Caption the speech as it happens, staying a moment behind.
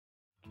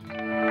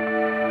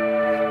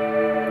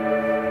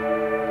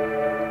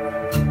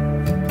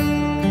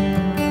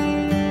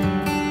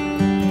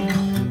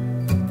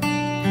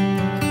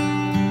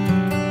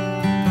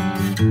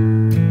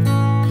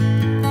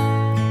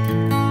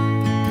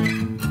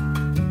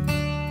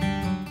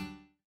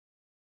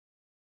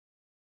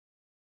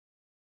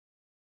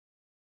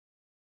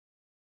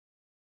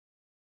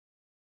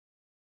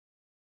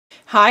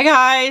Hi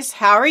guys,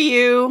 how are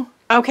you?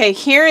 Okay,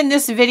 here in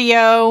this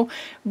video,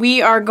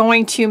 we are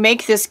going to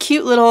make this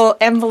cute little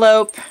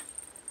envelope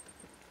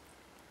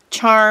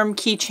charm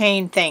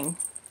keychain thing.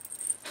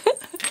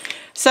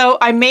 So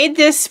I made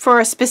this for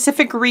a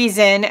specific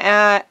reason.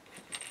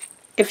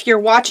 If you're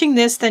watching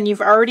this, then you've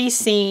already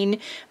seen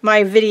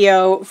my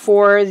video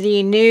for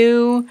the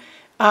new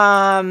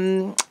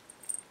positive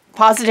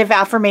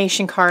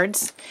affirmation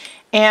cards.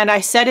 And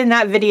I said in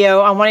that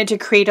video I wanted to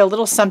create a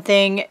little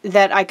something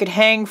that I could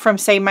hang from,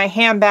 say, my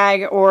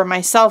handbag or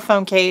my cell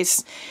phone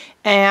case,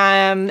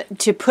 and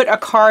to put a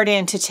card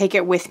in to take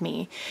it with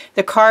me.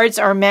 The cards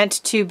are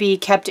meant to be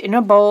kept in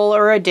a bowl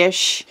or a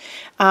dish,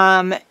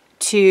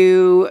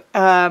 to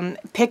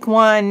pick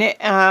one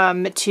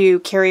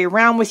to carry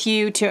around with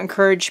you to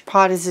encourage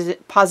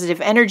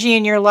positive energy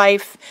in your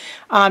life.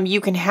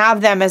 You can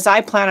have them, as I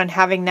plan on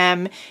having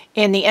them,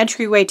 in the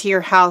entryway to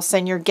your house,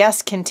 and your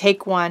guests can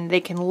take one,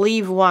 they can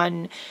leave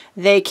one,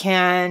 they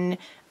can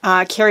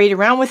carry it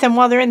around with them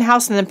while they're in the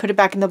house and then put it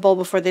back in the bowl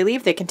before they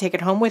leave. They can take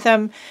it home with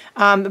them.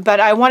 But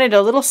I wanted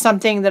a little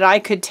something that I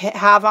could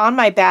have on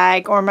my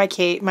bag or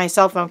my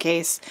cell phone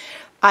case.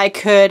 I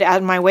could,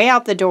 on my way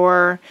out the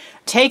door,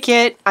 take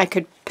it, I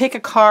could pick a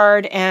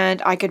card,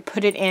 and I could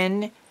put it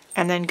in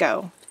and then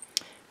go.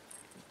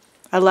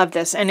 I love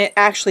this. And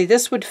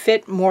this would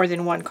fit more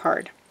than one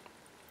card.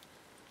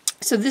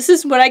 So this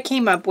is what I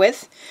came up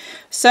with.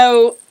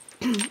 So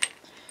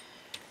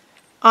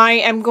I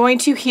am going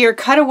to here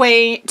cut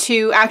away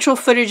to actual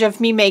footage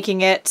of me making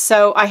it.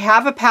 So I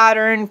have a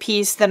pattern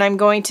piece that I'm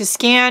going to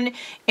scan,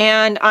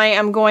 and I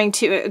am going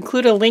to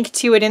include a link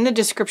to it in the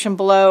description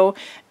below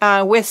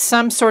with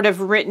some sort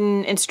of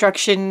written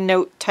instruction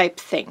note type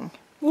thing.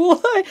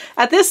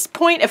 At this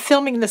point of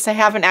filming this, I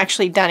haven't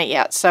actually done it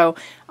yet, so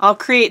I'll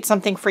create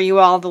something for you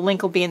all. The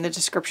link will be in the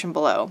description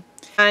below.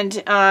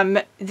 And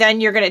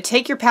then you're going to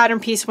take your pattern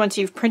piece once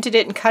you've printed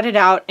it and cut it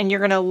out, and you're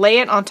going to lay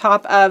it on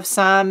top of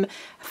some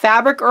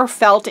fabric or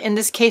felt. In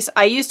this case,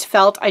 I used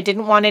felt. I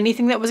didn't want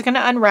anything that was going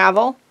to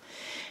unravel.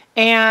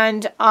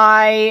 And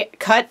I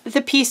cut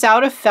the piece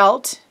out of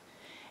felt,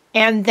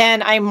 and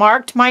then I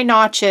marked my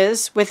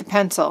notches with a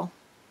pencil.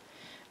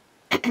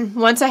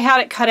 Once I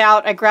had it cut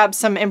out, I grabbed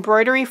some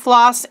embroidery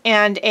floss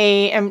and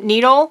a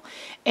needle,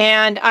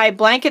 and I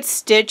blanket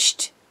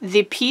stitched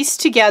the piece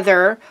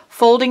together,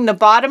 folding the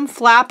bottom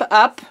flap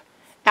up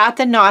at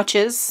the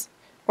notches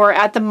or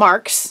at the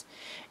marks,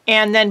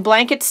 and then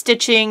blanket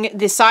stitching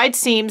the side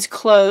seams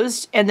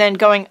closed, and then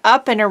going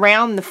up and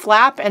around the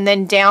flap and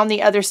then down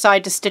the other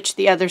side to stitch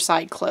the other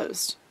side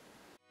closed.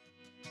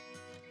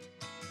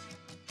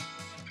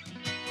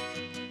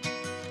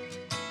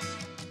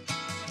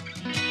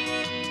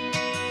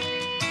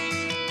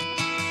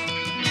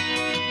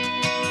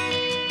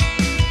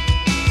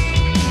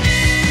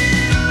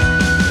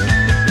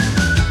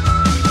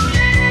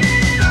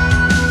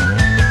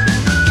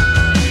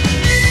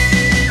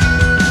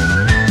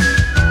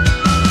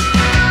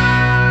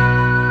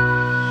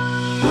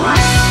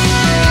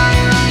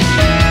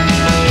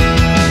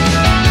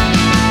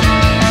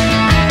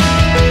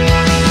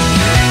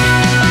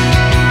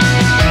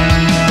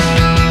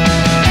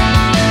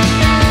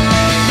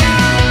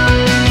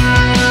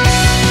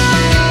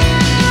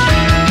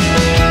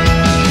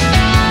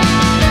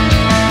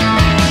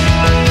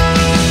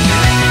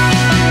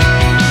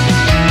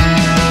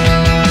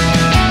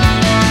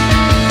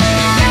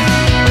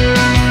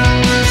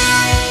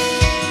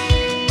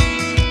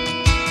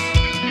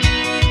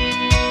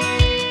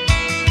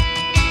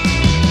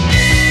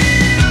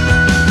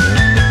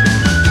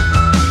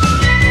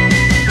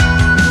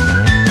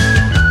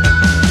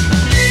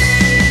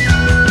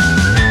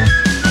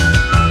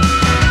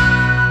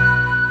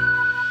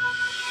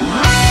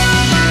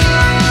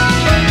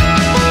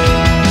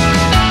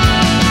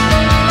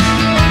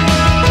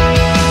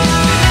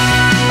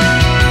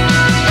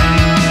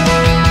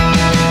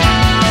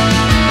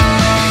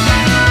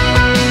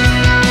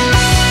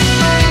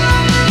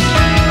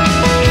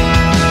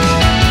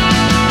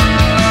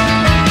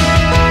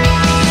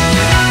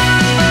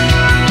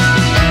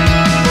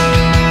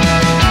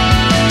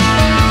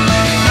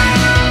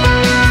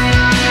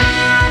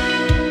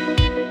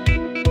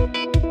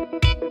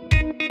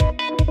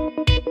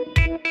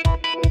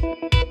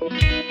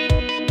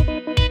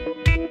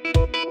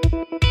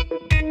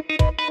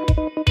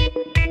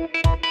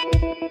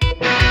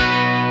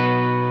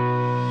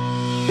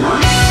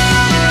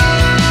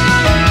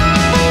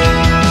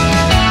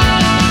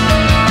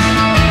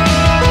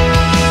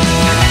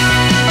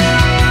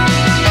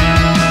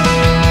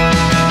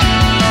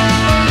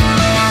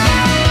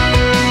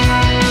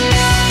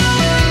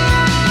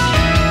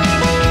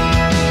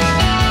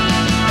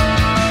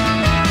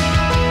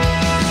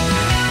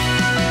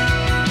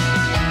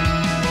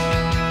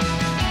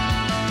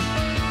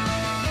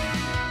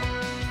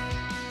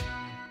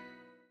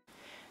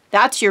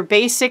 That's your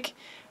basic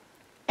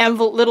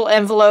little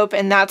envelope,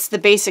 and that's the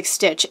basic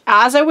stitch.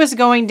 As I was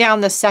going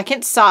down the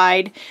second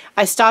side,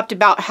 I stopped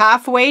about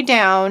halfway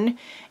down,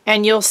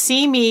 and you'll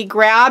see me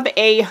grab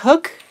a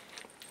hook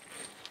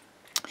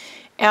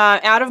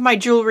out of my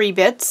jewelry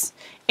bits,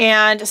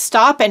 and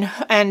stop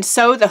and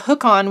sew the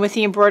hook on with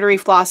the embroidery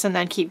floss and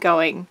then keep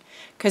going.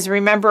 Because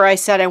remember I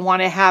said I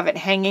want to have it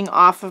hanging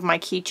off of my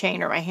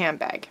keychain or my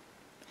handbag.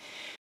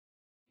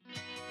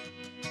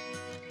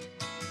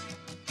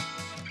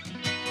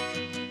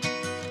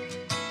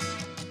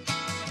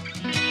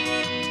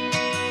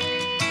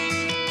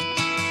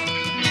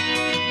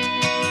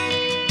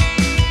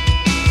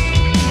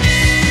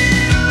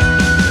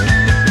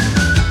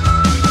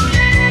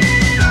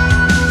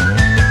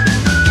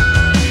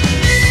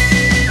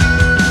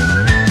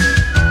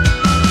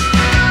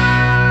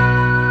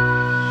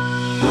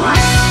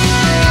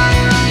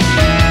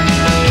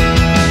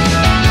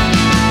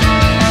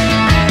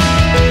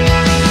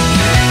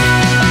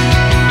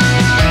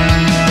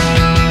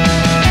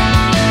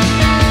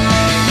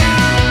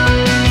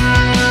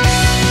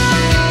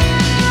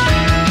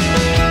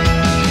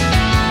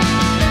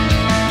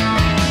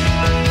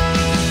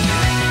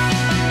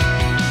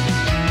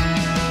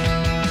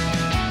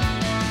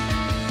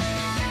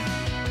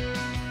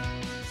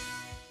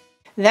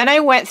 Then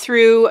I went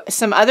through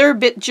some other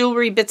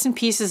jewelry bits and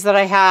pieces that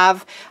I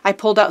have. I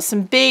pulled out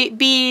some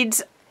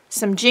beads,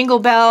 some jingle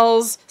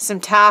bells, some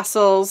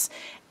tassels,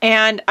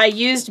 and I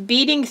used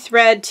beading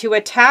thread to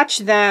attach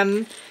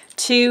them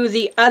to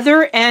the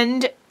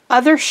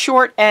other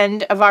short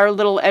end of our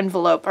little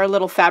envelope, our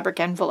little fabric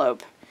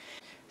envelope.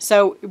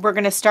 So we're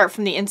going to start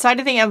from the inside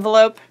of the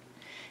envelope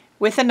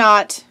with a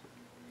knot.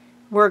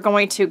 We're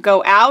going to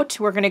go out,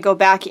 we're going to go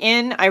back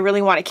in. I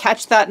really want to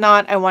catch that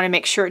knot. I want to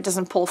make sure it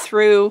doesn't pull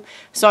through.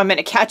 So I'm going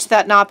to catch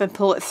that knot and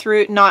pull it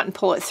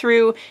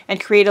through, and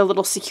create a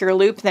little secure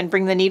loop, then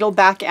bring the needle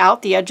back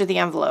out the edge of the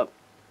envelope.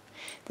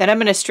 Then I'm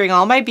going to string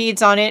all my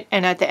beads on it,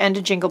 and at the end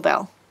a jingle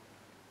bell.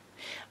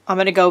 I'm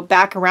going to go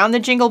back around the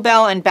jingle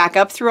bell and back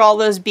up through all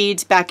those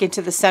beads back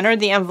into the center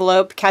of the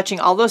envelope, catching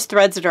all those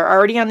threads that are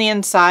already on the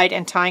inside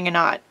and tying a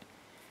knot.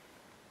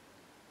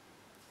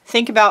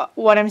 Think about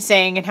what I'm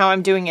saying and how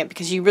I'm doing it,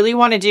 because you really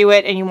want to do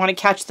it and you want to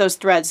catch those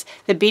threads.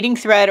 The beading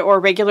thread or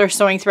regular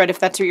sewing thread, if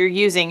that's what you're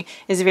using,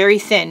 is very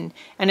thin,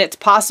 and it's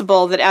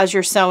possible that as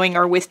you're sewing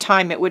or with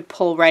time it would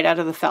pull right out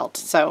of the felt.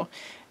 So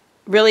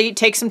really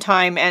take some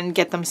time and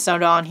get them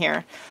sewed on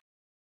here.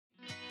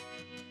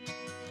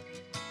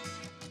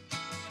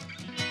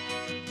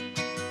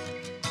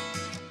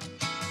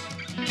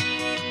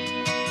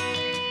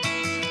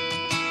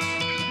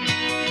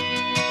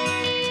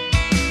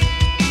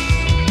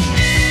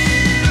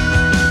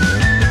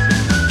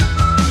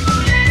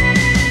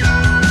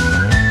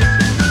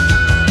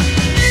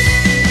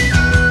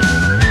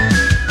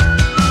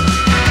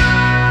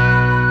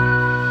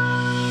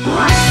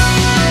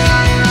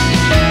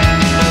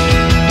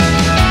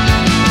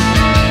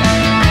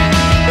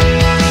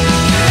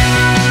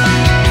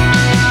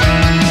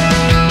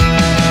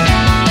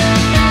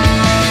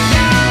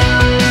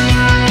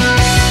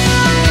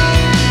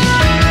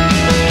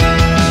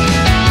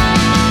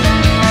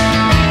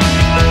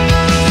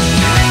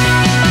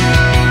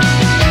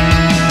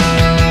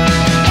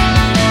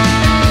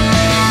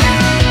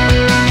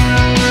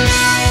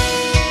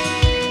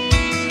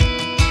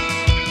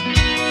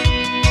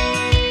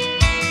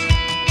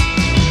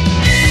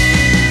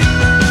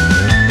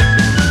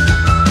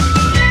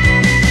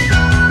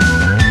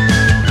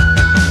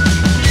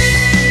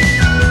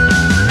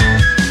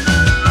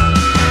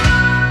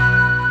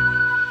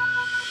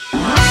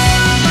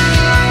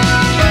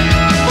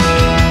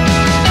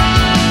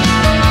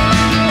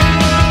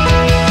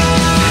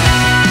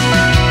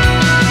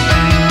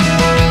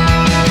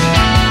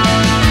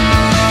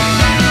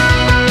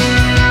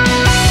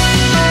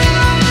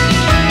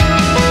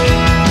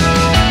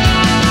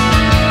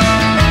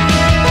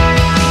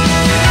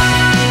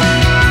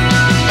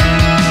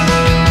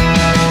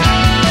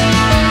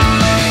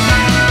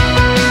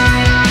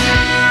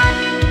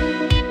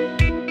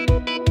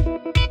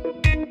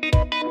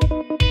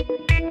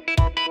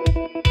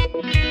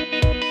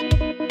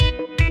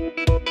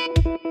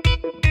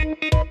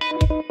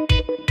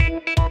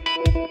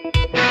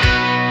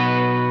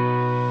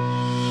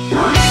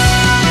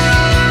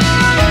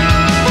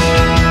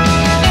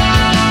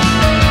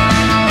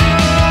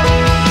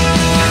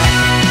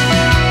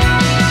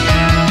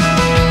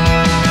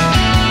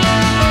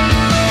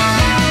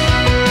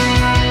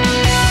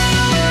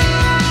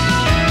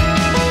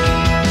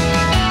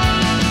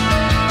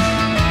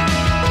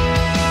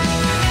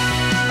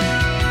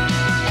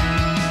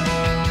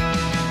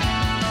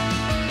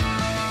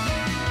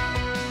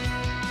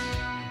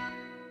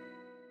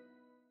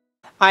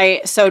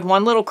 I sewed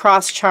one little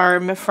cross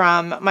charm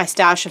from my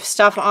stash of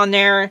stuff on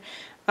there.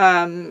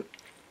 It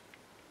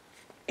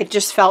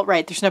just felt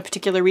right. There's no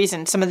particular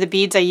reason. Some of the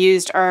beads I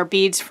used are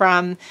beads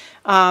from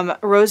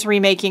rosary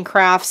making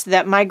crafts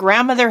that my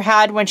grandmother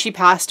had when she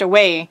passed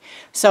away.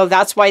 So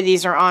that's why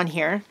these are on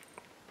here.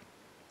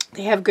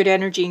 They have good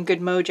energy and good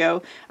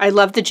mojo. I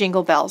love the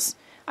jingle bells.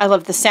 I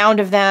love the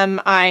sound of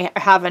them. I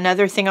have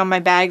another thing on my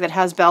bag that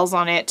has bells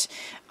on it.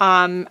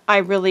 I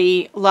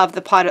really love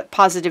the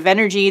positive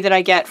energy that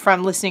I get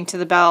from listening to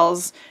the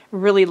bells.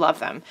 Really love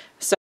them.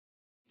 So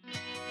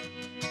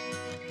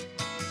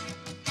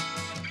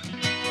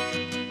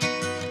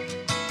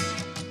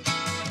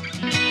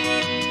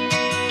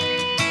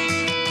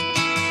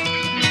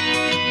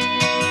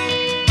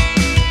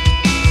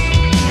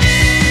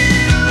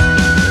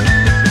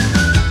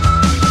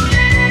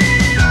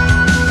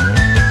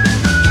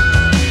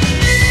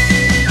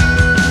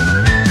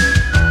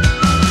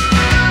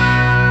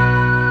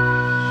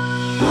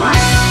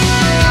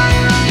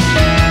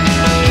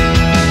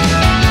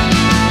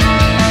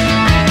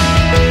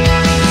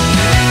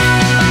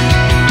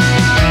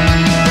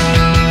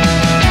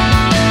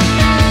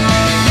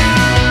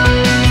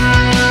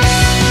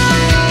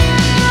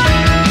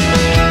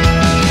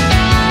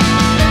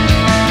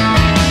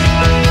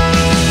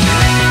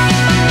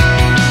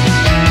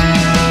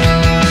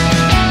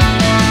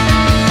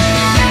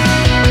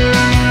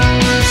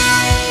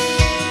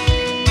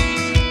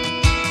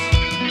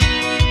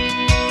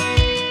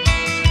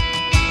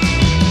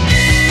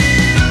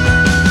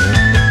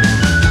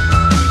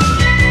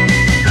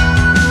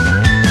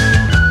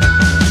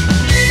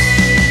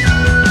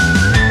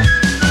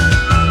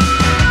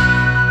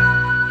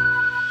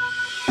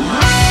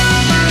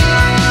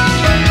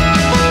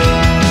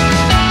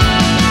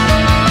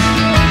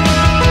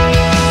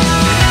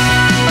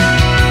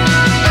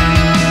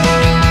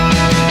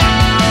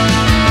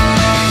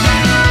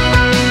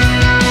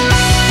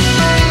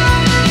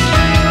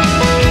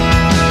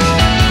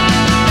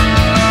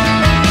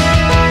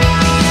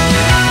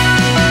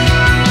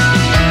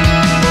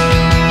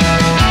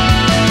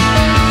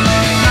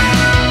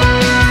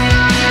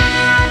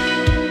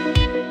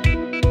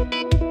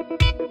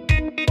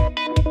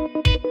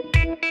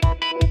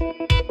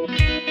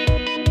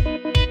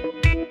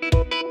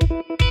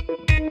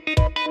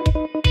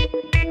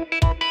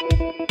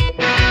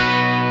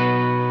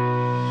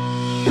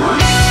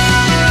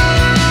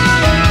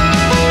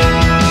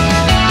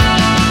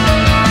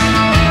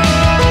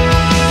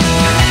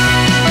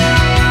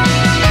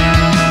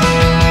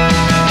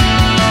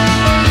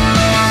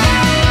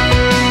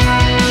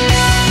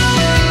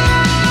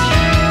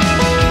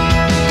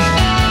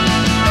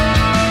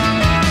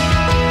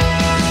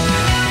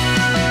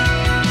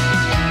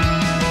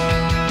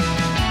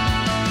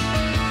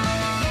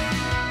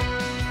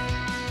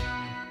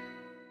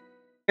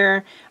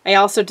I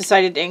also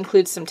decided to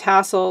include some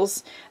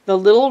tassels. The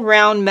little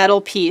round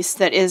metal piece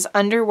that is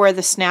under where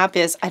the snap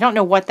is, I don't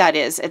know what that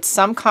is. It's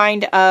some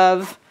kind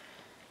of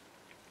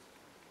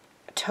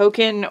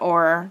token,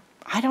 or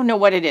I don't know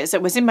what it is.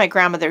 It was in my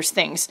grandmother's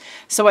things.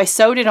 So I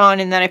sewed it on,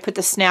 and then I put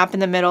the snap in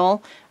the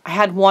middle. I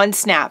had one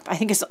snap. I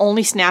think it's the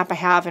only snap I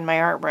have in my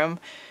art room.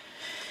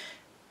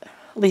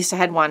 At least I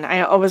had one.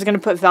 I was going to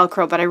put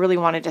Velcro, but I really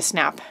wanted a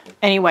snap.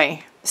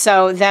 Anyway,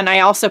 so then I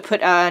also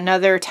put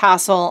another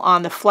tassel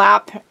on the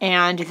flap,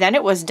 and then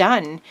it was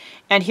done.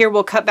 And here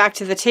we'll cut back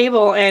to the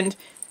table, and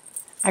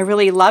I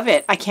really love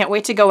it. I can't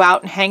wait to go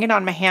out and hang it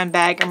on my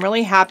handbag. I'm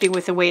really happy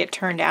with the way it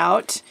turned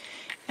out.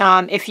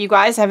 If you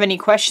guys have any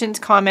questions,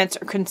 comments,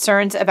 or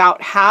concerns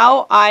about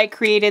how I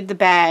created the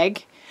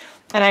bag,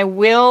 and I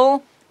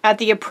will, at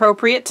the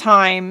appropriate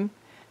time,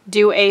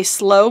 do a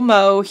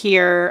slow-mo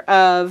here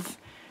of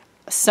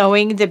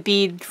sewing the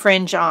bead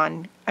fringe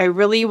on. I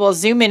really will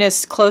zoom in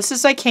as close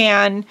as I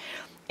can,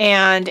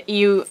 and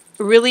you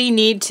really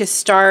need to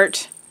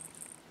start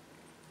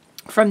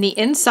from the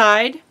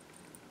inside.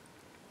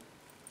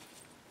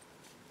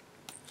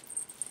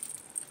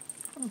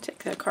 I'll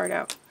take that card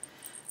out.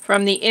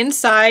 From the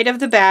inside of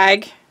the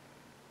bag,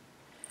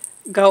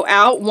 go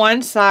out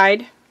one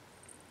side,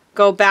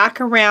 go back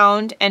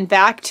around and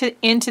back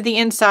into the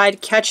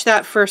inside, catch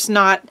that first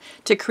knot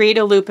to create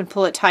a loop and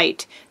pull it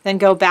tight. Then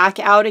go back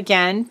out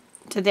again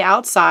to the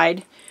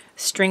outside,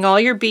 string all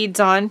your beads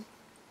on,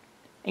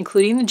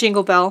 including the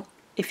jingle bell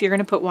if you're going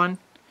to put one.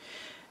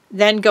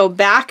 Then go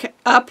back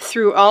up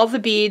through all the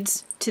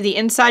beads to the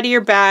inside of your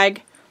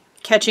bag,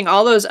 catching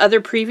all those other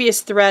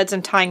previous threads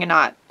and tying a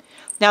knot.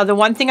 Now, the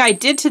one thing I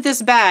did to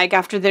this bag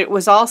after that it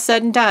was all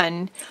said and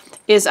done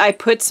is I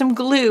put some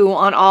glue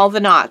on all the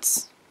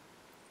knots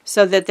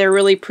so that they're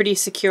really pretty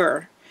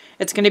secure.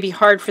 It's going to be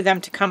hard for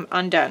them to come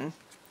undone.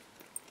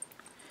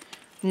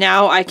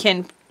 Now I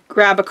can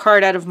grab a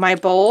card out of my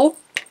bowl,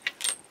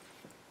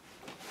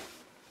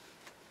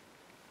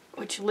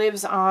 which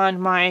lives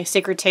on my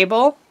sacred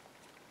table,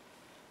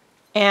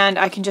 and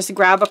I can just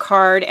grab a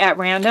card at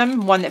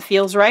random, one that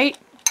feels right,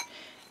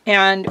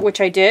 and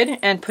which I did,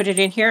 and put it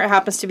in here. It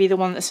happens to be the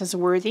one that says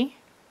worthy.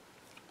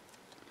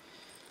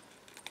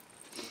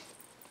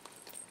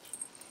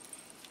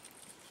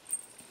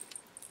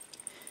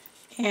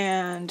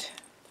 And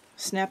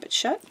snap it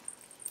shut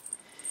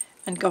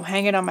and go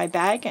hang it on my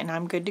bag, and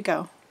I'm good to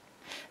go.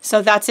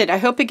 So that's it. I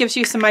hope it gives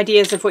you some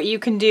ideas of what you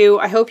can do.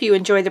 I hope you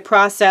enjoy the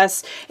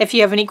process. If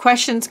you have any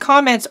questions,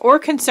 comments, or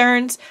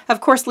concerns, of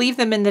course, leave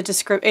them in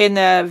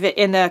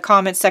the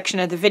comments section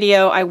of the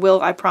video.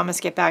 I promise,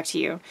 get back to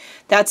you.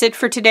 That's it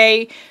for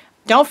today.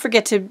 Don't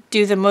forget to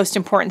do the most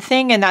important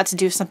thing, and that's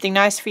do something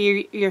nice for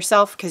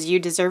yourself, because you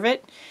deserve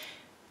it.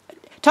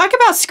 Talk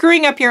about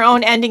screwing up your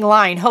own ending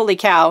line. Holy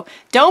cow.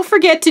 Don't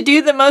forget to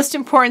do the most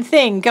important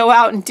thing. Go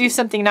out and do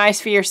something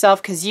nice for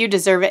yourself, because you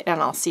deserve it, and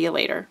I'll see you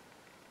later.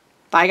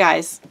 Bye,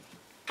 guys.